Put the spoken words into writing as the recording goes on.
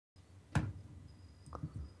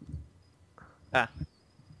Ah.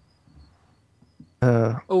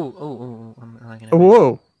 Uh, I'm lagging a oh, bit.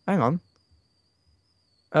 whoa, hang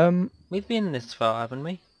on. We've been this far, haven't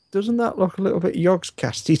we? Doesn't that look a little bit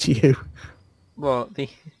Yogscasty to you? Well, the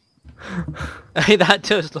that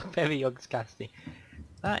does look very Yogscasty.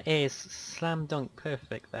 That is slam dunk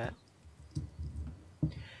perfect there.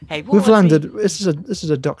 Hey, what We've would be... landed. This is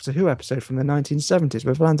a Doctor Who episode from the 1970s.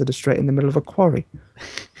 We've landed straight in the middle of a quarry.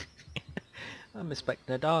 I'm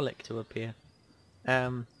expecting a Dalek to appear.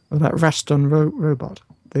 Or that Raston robot,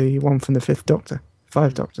 the one from the Fifth Doctor,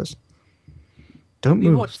 Five Doctors. Have Don't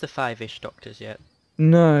you move. watched the Five-ish Doctors yet?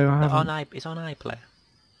 No, I haven't. It's on iPlayer.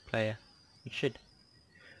 You should.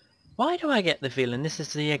 Why do I get the feeling this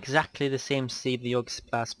is exactly the same scene the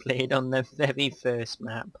Yogscast played on the very first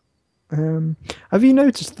map? Have you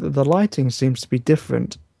noticed that the lighting seems to be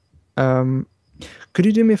different? Um, could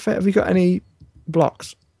you do me a favor? Have you got any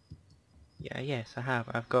blocks? Yeah, yes, I have.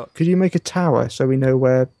 I've got... Could you make a tower so we know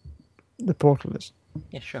where the portal is?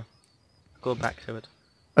 Yeah, sure. Go back to it.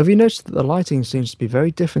 Have you noticed that the lighting seems to be very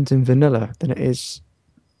different in vanilla than it is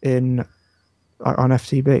in on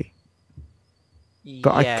FTB?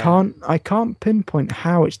 But Yeah. I can't pinpoint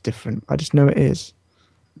how it's different. I just know it is.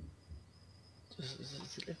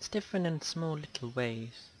 It's different in small little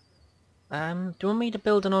ways. Do you want me to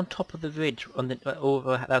build it on top of the ridge on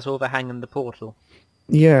the that's overhanging the portal?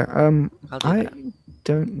 Yeah, I'll do I that.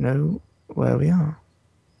 don't know where we are.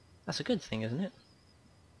 That's a good thing, isn't it?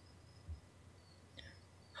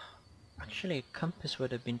 Actually, a compass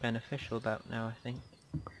would have been beneficial about now, I think.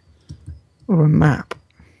 Or a map.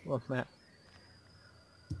 What map?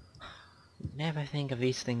 Never think of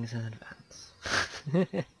these things in advance.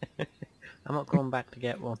 I'm not going back to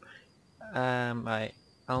get one. Right.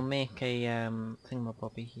 I'll make a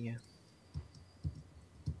thingamabobby here.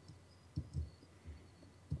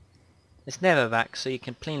 It's never back, so you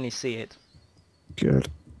can plainly see it. Good.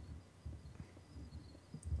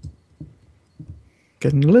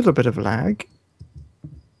 Getting a little bit of lag.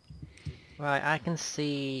 Right, I can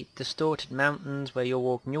see distorted mountains where you're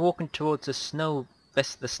walking. You're walking towards the snow, the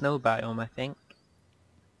snow biome, I think.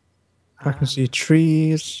 I can see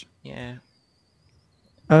trees. Yeah.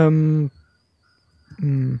 Um,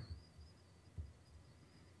 hmm.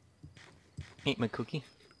 Eat my cookie.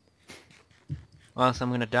 Or else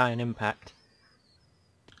I'm gonna die on impact.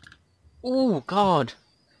 Oh God!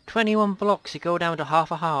 21 blocks, you go down to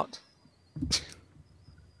half a heart.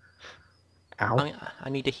 Ow. I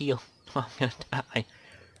need to heal. I'm gonna die.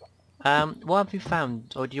 What have you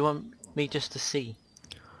found? Or do you want me just to see?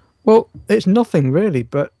 Well, it's nothing really,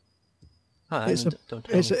 but Oh, it's then a don't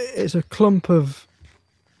tell me. it's a clump of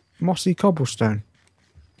mossy cobblestone.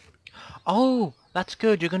 Oh, that's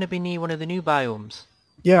good. You're gonna be near one of the new biomes.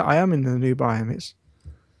 Yeah, I am in the new biome. It's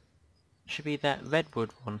Should be that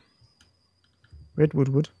redwood one. redwood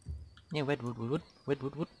wood. Yeah, wood.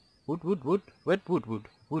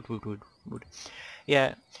 Yeah, I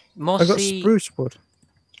got mossy. spruce wood.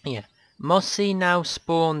 Yeah, mossy now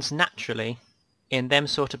spawns naturally in them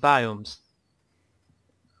sort of biomes.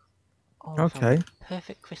 Oh, I found Okay, a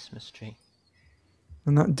perfect Christmas tree.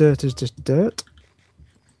 and that dirt is just dirt.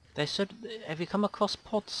 They should. Have you come across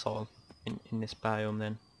podsol in this biome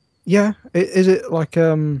then? Yeah, is it like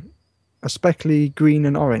a speckly green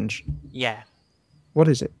and orange? Yeah, What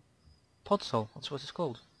is it? podsol. That's what it's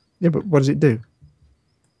called. Yeah, but what does it do?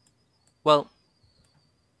 Well,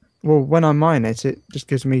 Well, when I mine it, it just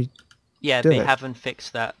gives me yeah, they dirt. haven't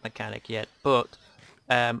fixed that mechanic yet, but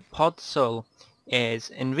podsol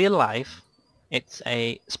is in real life. It's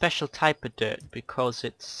a special type of dirt because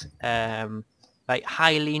it's like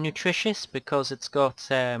highly nutritious because it's got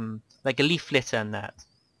like a leaf litter and that.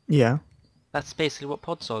 Yeah. That's basically what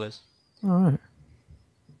podsol is. All right.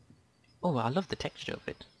 Oh, I love the texture of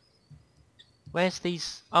it. Where's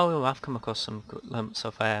these? Oh, I've come across some good lumps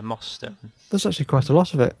of moss stone. There's actually quite a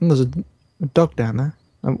lot of it, and there's a dog down there,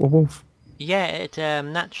 a wolf. Yeah, it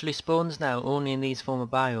naturally spawns now only in these former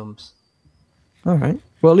biomes. All right.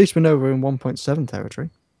 Well, at least we know we're in 1.7 territory.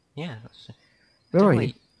 Yeah, I Where don't are know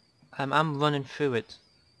you? why. I'm running through it.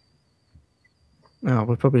 Oh,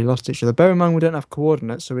 we've probably lost each other. Bear in mind we don't have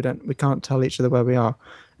coordinates, so we can't tell each other where we are,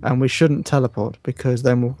 and we shouldn't teleport because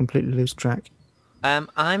then we'll completely lose track.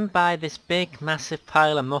 I'm by this big, massive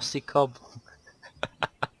pile of mossy cobble.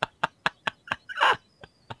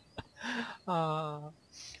 Oh.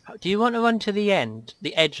 Do you want to run to the end,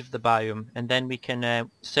 the edge of the biome, and then we can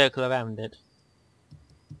circle around it?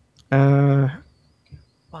 Uh,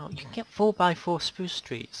 Wow, you can get 4x4 spruce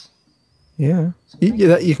trees. yeah. It's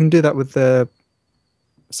amazing. You can do that with the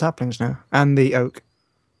saplings now and the oak.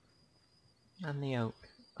 And the oak.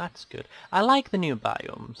 That's good. I like the new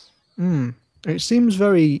biomes. Hmm. It seems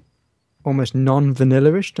very almost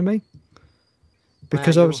non-vanilla-ish to me Well,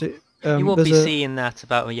 because obviously you won't there's be a seeing that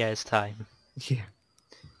about a year's time. yeah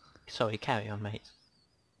Sorry, carry on, mate.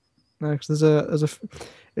 no, 'cause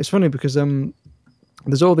it's funny because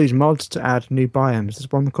there's all these mods to add new biomes.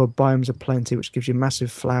 There's one called Biomes of Plenty, which gives you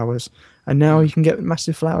massive flowers, and now Hmm. you can get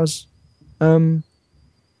massive flowers um,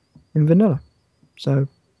 in vanilla. So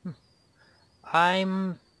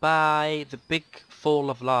I'm by the big fall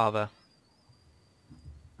of lava.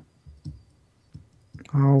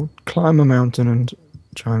 I'll climb a mountain and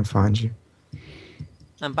try and find you.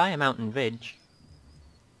 I'm by a mountain ridge.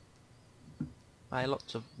 By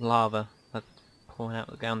lots of lava that's pouring out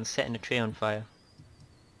of the ground, setting a tree on fire.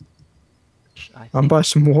 Which I I'm think... by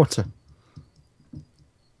some water.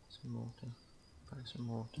 Some water. Buy some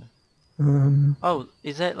water. Um, Oh,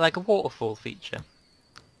 is it like a waterfall feature?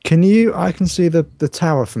 can you? I can see the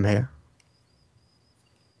tower from here.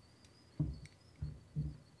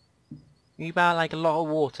 You buy like a lot of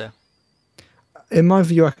water. In my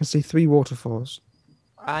view, I can see three waterfalls.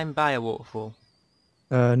 I'm by a waterfall.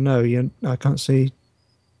 No, I can't see.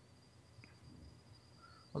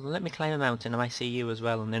 Well, let me climb a mountain. I might see you as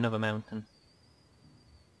well on another mountain.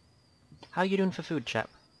 How are you doing for food, chap?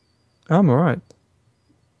 I'm all right.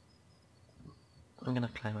 I'm gonna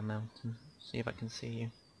climb a mountain. See if I can see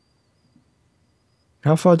you.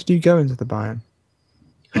 How far did you go into the biome?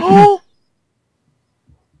 Oh!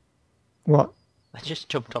 What? I just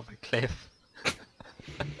jumped off a cliff.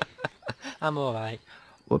 I'm alright.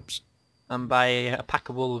 Whoops. I'm by a pack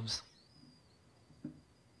of wolves.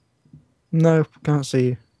 No, can't see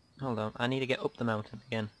you. Hold on, I need to get up the mountain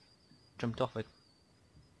again. Jumped off it.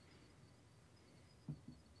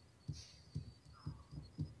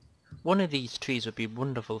 One of these trees would be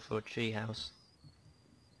wonderful for a tree house.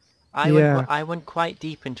 Yeah. I went quite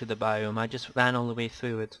deep into the biome. I just ran all the way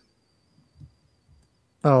through it.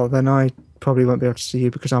 Oh, then I probably won't be able to see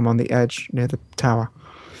you because I'm on the edge near the tower.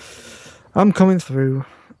 I'm coming through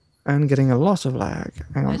and getting a lot of lag.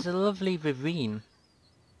 Hang on. There's a lovely ravine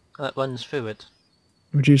that runs through it.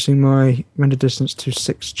 Reducing my render distance to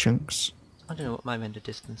 6 chunks. I don't know what my render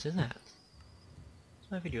distance is at.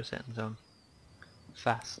 What's my video settings on?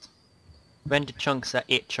 Fast. Render chunks at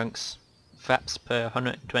 8 chunks. Fraps per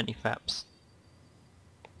 120 fraps.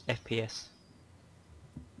 FPS.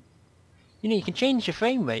 You know, you can change your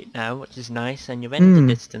frame rate now, which is nice, and your render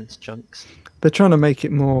distance chunks. They're trying to make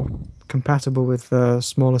it more compatible with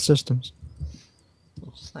smaller systems.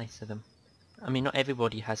 Which is nice of them. I mean, not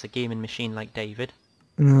everybody has a gaming machine like David.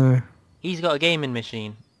 No. He's got a gaming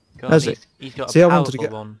machine. God, Has it? he's got a See, powerful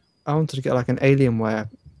one. I wanted to get like an Alienware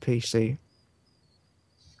PC.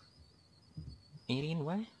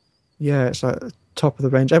 Alienware? Yeah, it's like top of the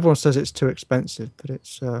range. Everyone says it's too expensive, but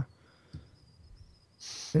it's Well,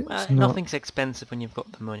 not. nothing's expensive when you've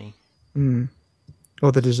got the money.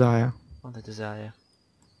 Or the desire. Or the desire.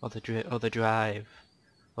 Or the drive.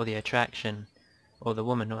 Or the attraction. Or the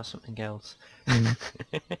woman or something else.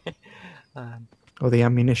 Or the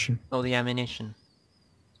ammunition. Or the ammunition.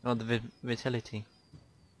 Or the vitality.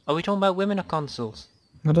 Are we talking about women or consoles?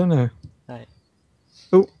 I don't know. Right.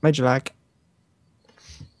 Oh, major lag.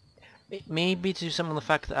 It may be due to some of the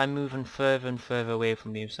fact that I'm moving further and further away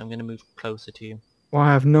from you, so I'm going to move closer to you. Well,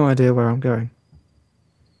 I have no idea where I'm going.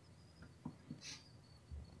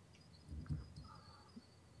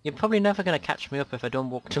 You're probably never going to catch me up if I don't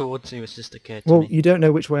walk towards you, it's just occurred to Well, me. you don't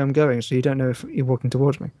know which way I'm going, so you don't know if you're walking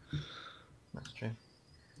towards me. That's true.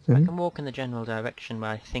 Hmm? I can walk in the general direction where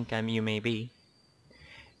I think you may be.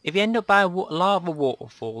 If you end up by a lava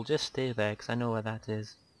waterfall, just stay there, because I know where that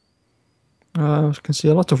is. I can see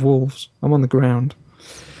a lot of wolves. I'm on the ground.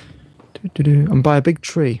 I'm by a big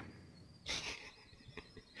tree.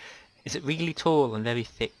 Is it really tall and very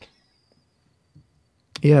thick?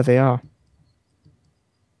 Yeah, they are.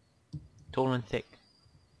 Tall and thick.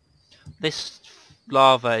 This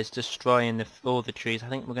lava is destroying all the trees. I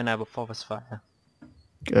think we're going to have a forest fire.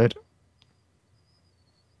 Good.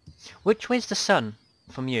 Which way's the sun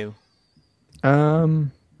from you?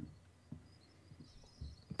 Behind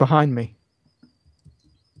me.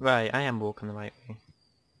 Right, I am walking the right way.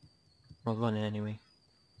 Well, running anyway.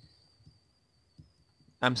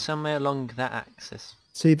 I'm somewhere along that axis.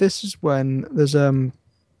 See, this is when there's I'm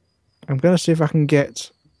gonna see if I can get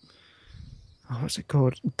what's it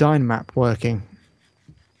called? Dynmap working.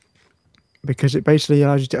 Because it basically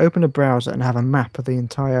allows you to open a browser and have a map of the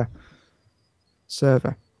entire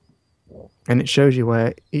server. And it shows you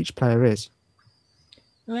where each player is.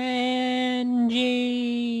 Renji!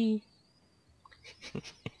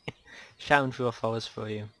 Shouting through a forest for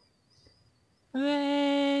you.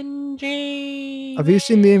 Renji! Have you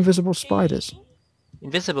seen the invisible spiders?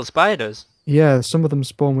 Invisible spiders? Yeah, some of them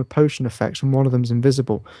spawn with potion effects, and one of them's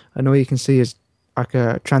invisible, and all you can see is like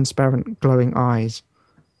a transparent, glowing eyes.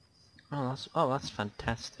 Oh, that's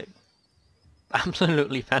fantastic.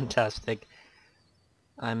 Absolutely fantastic.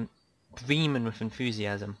 I'm beaming with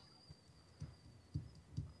enthusiasm.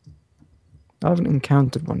 I haven't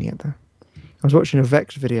encountered one yet, though. I was watching a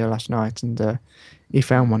Vex video last night, and he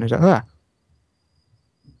found one. He's like,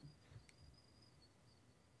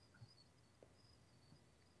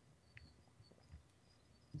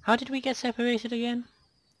 How did we get separated again?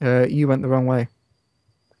 you went the wrong way.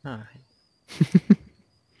 Alright.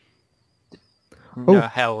 Oh. No,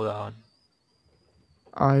 hold on.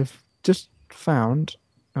 I've just found...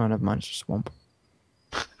 Oh, never mind, it's a swamp.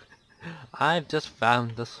 I've just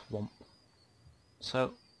found the swamp.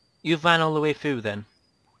 So, you ran all the way through then?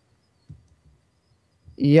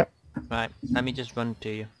 Yep. Right, let me just run to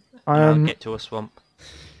you. And I'll get to a swamp.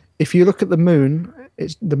 If you look at the moon,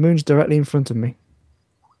 the moon's directly in front of me.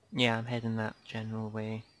 Yeah, I'm heading that general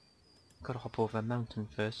way. Gotta hop over a mountain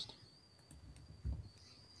first.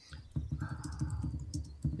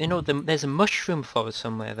 You know, there's a mushroom forest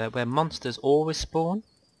somewhere there where monsters always spawn.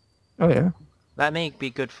 Oh, yeah. That may be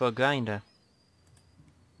good for a grinder.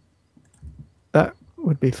 That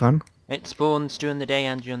would be fun. It spawns during the day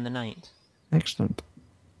and during the night. Excellent.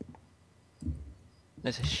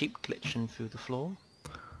 There's a sheep glitching through the floor.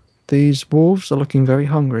 These wolves are looking very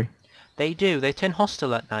hungry. They do. They turn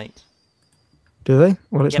hostile at night. Do they?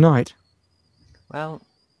 Well, it's Yep. night. Well,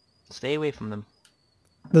 stay away from them.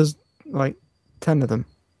 There's like 10 of them.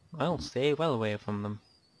 Well, stay well away from them.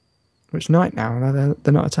 It's night now, and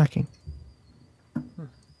they're not attacking.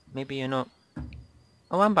 Maybe you're not...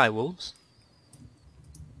 Oh, I'm by wolves.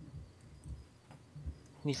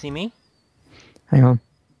 Can you see me? Hang on.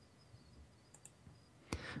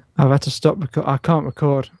 I've had to stop because I can't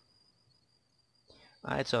record.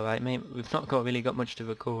 It's alright, mate. We've not really got much to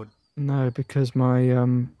record. No, because my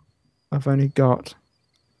I've only got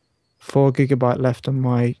 4 GB left on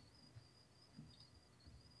my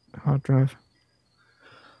hard drive.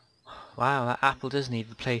 Wow, that apple does need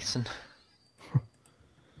replacing.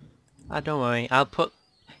 Don't worry. I'll put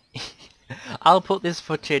this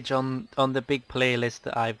footage on the big playlist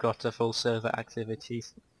that I've got of full server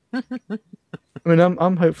activities. I mean,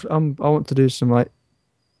 I'm hopeful. I want to do some like.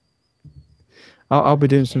 I'll be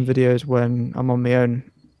doing some videos when I'm on my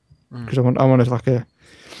own, because I want to like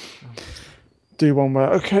do one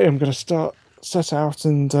where I'm gonna set out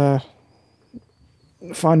and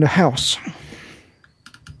find a house.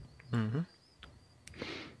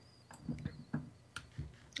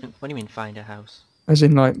 What do you mean find a house? As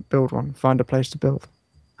in like build one, find a place to build.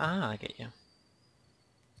 Ah, I get you.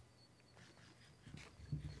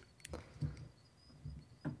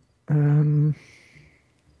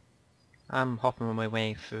 I'm hopping on my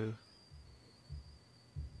way through.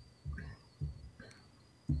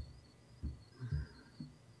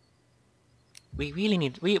 We really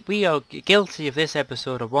need... We are guilty of this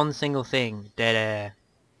episode of one single thing. Dead air.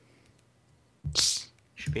 You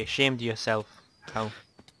should be ashamed of yourself. Ow.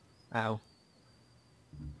 Ow.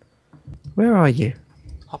 Where are you?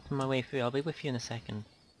 Hopping my way through. I'll be with you in a second.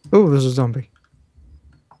 Oh, there's a zombie.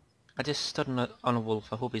 I just stood on a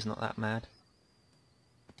wolf. I hope he's not that mad.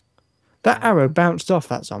 That arrow bounced off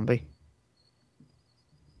that zombie.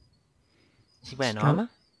 Is he wearing armour?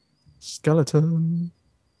 Skeleton.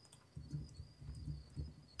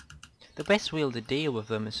 The best way to deal with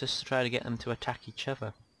them is just to try to get them to attack each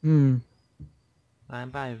other. I'm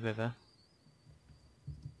by a river.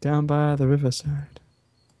 Down by the riverside.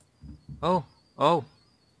 Oh! Oh!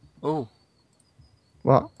 Oh!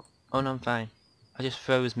 What? Oh no, I'm fine. I just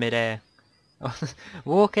froze mid-air.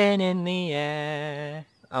 Walking in the air.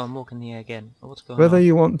 Oh, I'm walking in the air again. Oh, what's going on? Whether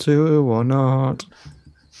you want to or not.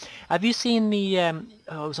 Have you seen the, it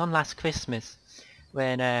was on last Christmas,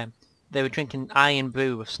 when they were drinking iron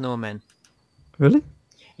brew with snowmen. Really?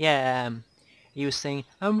 Yeah, he was saying,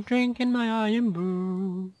 I'm drinking my iron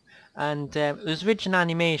brew. And it was original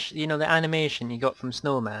animation, you know, the animation you got from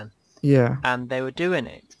Snowman. Yeah. And they were doing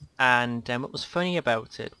it. And what was funny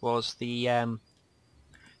about it was the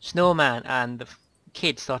Snowman and the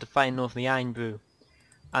kid started fighting over the iron brew.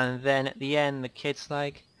 And then at the end the kid's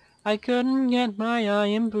like, I couldn't get my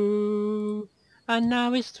iron brew, and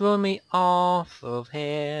now he's thrown me off of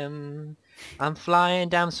him. I'm flying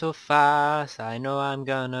down so fast, I know I'm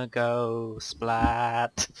gonna go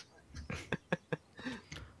splat.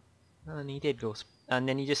 And he did go and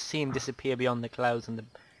then you just see him disappear beyond the clouds, and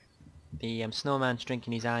the snowman's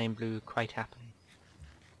drinking his iron brew quite happily.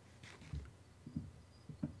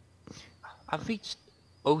 I've reached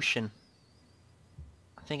ocean.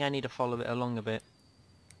 think I need to follow it along a bit.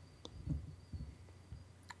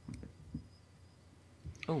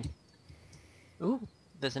 Oh. Ooh,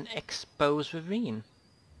 there's an exposed ravine.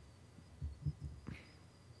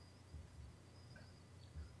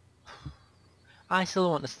 I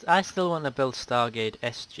still want to build Stargate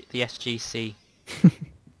the SGC.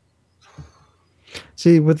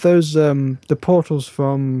 See, with those the portals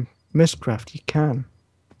from Mistcraft, you can.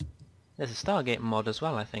 There's a Stargate mod as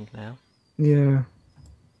well, I think now. Yeah.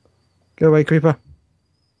 Go away, creeper.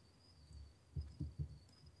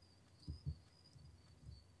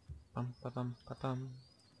 Bum, ba, bum, ba, bum.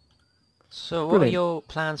 So, what are Brilliant. your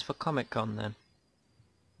plans for Comic Con then?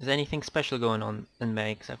 Is there anything special going on in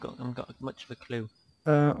May? Because I haven't got much of a clue.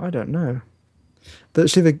 I don't know.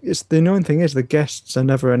 The annoying thing is the guests are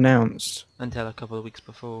never announced. Until a couple of weeks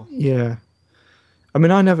before. Yeah. I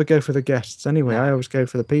mean, I never go for the guests anyway. Nah. I always go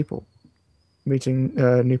for the people, meeting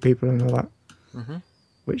new people and all that.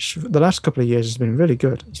 Which the last couple of years has been really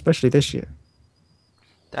good, especially this year.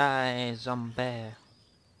 Die, zombie.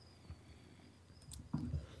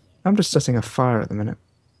 I'm just setting a fire at the minute.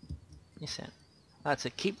 You said. That's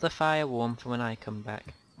it. Keep the fire warm for when I come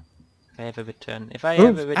back. If I ever return. If I Oh,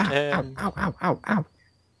 ever return. ow, ow, ow, ow, ow.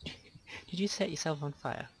 Did you set yourself on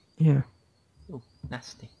fire? Yeah. Oh,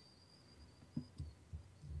 nasty.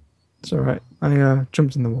 It's alright. I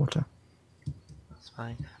jumped in the water. That's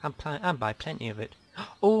fine. I'm by plenty of it.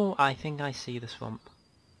 Oh, I think I see the swamp.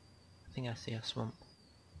 I think I see a swamp.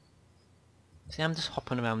 See, I'm just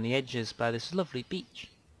hopping around the edges by this lovely beach.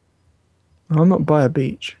 I'm not by a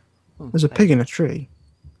beach. Ooh, There's a pig in a tree.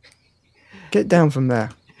 Get down from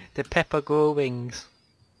there. The pepper grow wings.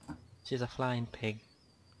 She's a flying pig.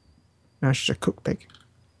 No, she's a cook pig.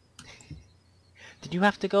 Did you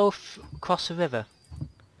have to go across the river?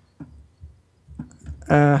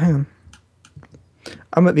 Hang on.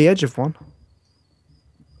 I'm at the edge of one.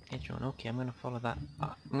 Edge one. Okay, I'm gonna follow that.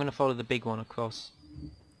 I'm gonna follow the big one across.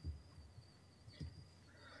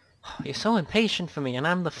 You're so impatient for me, and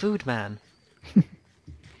I'm the food man.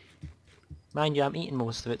 Mind you, I'm eating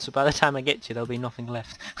most of it, so by the time I get to you, there'll be nothing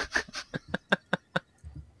left.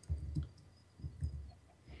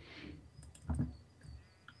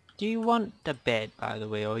 Do you want a bed, by the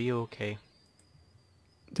way, or are you okay?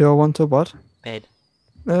 Do I want a what? Bed.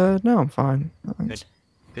 No, I'm fine. Thanks. Good.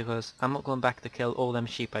 Because I'm not going back to kill all them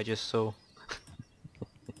sheep I just saw.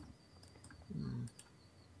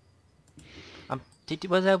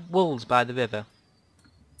 Was there wolves by the river?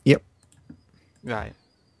 Yep. Right.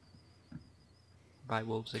 By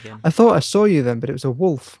wolves again. I thought I saw you then, but it was a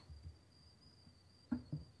wolf.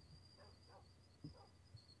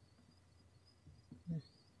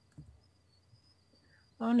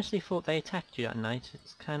 I honestly thought they attacked you at night.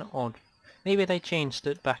 It's kind of odd. Maybe they changed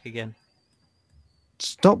it back again.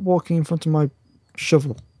 Stop walking in front of my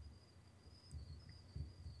shovel.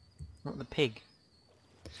 Not the pig.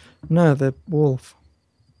 No, the wolf.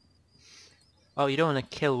 Oh, you don't want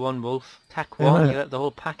to kill one wolf. Attack I one, know. you let the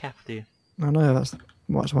whole pack after you. I know, that's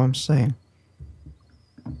what I'm saying.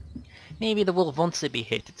 Maybe the wolf wants to be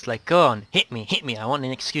hit. It's like, go on, hit me, I want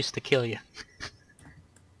an excuse to kill you.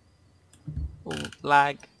 Oh,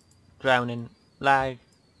 lag, drowning,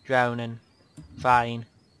 fine,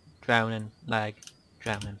 drowning, lag,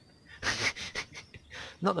 drowning.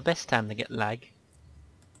 Not the best time to get lag.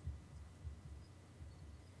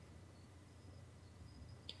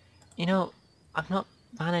 You know, I've not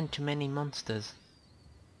ran into many monsters.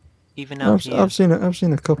 Even out here. I've seen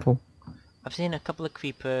a couple. I've seen a couple of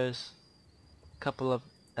creepers, a couple of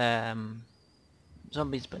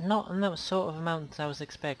zombies, but not in that sort of amount I was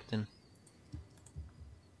expecting.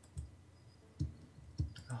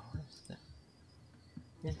 Oh, what's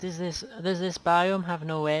that? Does this biome have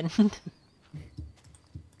no end?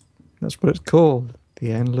 That's what it's called.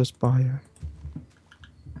 The endless biome.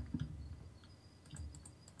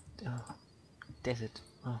 Oh, desert.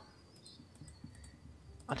 Oh.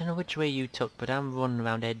 I don't know which way you took, but I'm running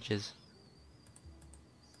around edges.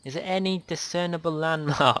 Is there any discernible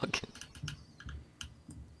landmark?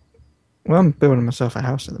 Well, I'm building myself a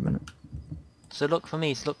house at the minute. So look for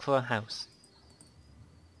me, look for a house.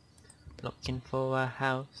 Looking for a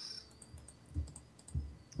house.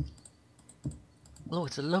 Oh,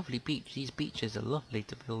 it's a lovely beach. These beaches are lovely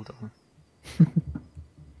to build on.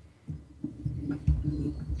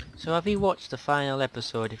 So have you watched the final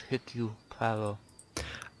episode of Hercule Poirot?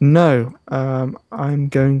 No, I'm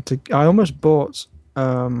going to. I almost bought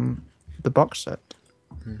the box set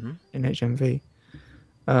in HMV.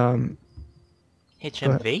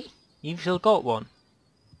 HMV? You've still got one?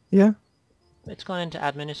 Yeah. It's gone into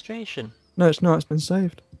administration. No, it's not. It's been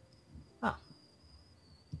saved. Ah.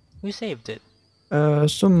 Who saved it?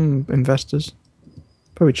 Some investors,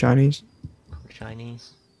 probably Chinese.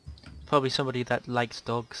 Chinese. Probably somebody that likes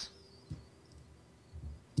dogs.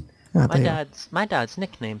 Ah, My there you are. dad's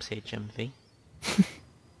nickname's HMV.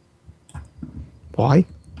 Why?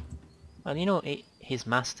 Well, you know his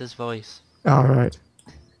master's voice. All right.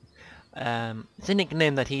 It's a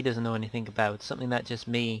nickname that he doesn't know anything about. Something that just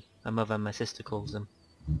me, my mother, and my sister calls him.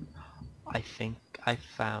 I think I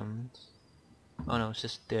found. Oh no, it's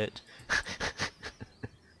just dirt.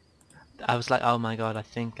 I was like, oh my god, I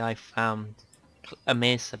think I found a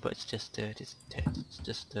mesa, but it's just dirt. It's dirt. It's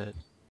just dirt.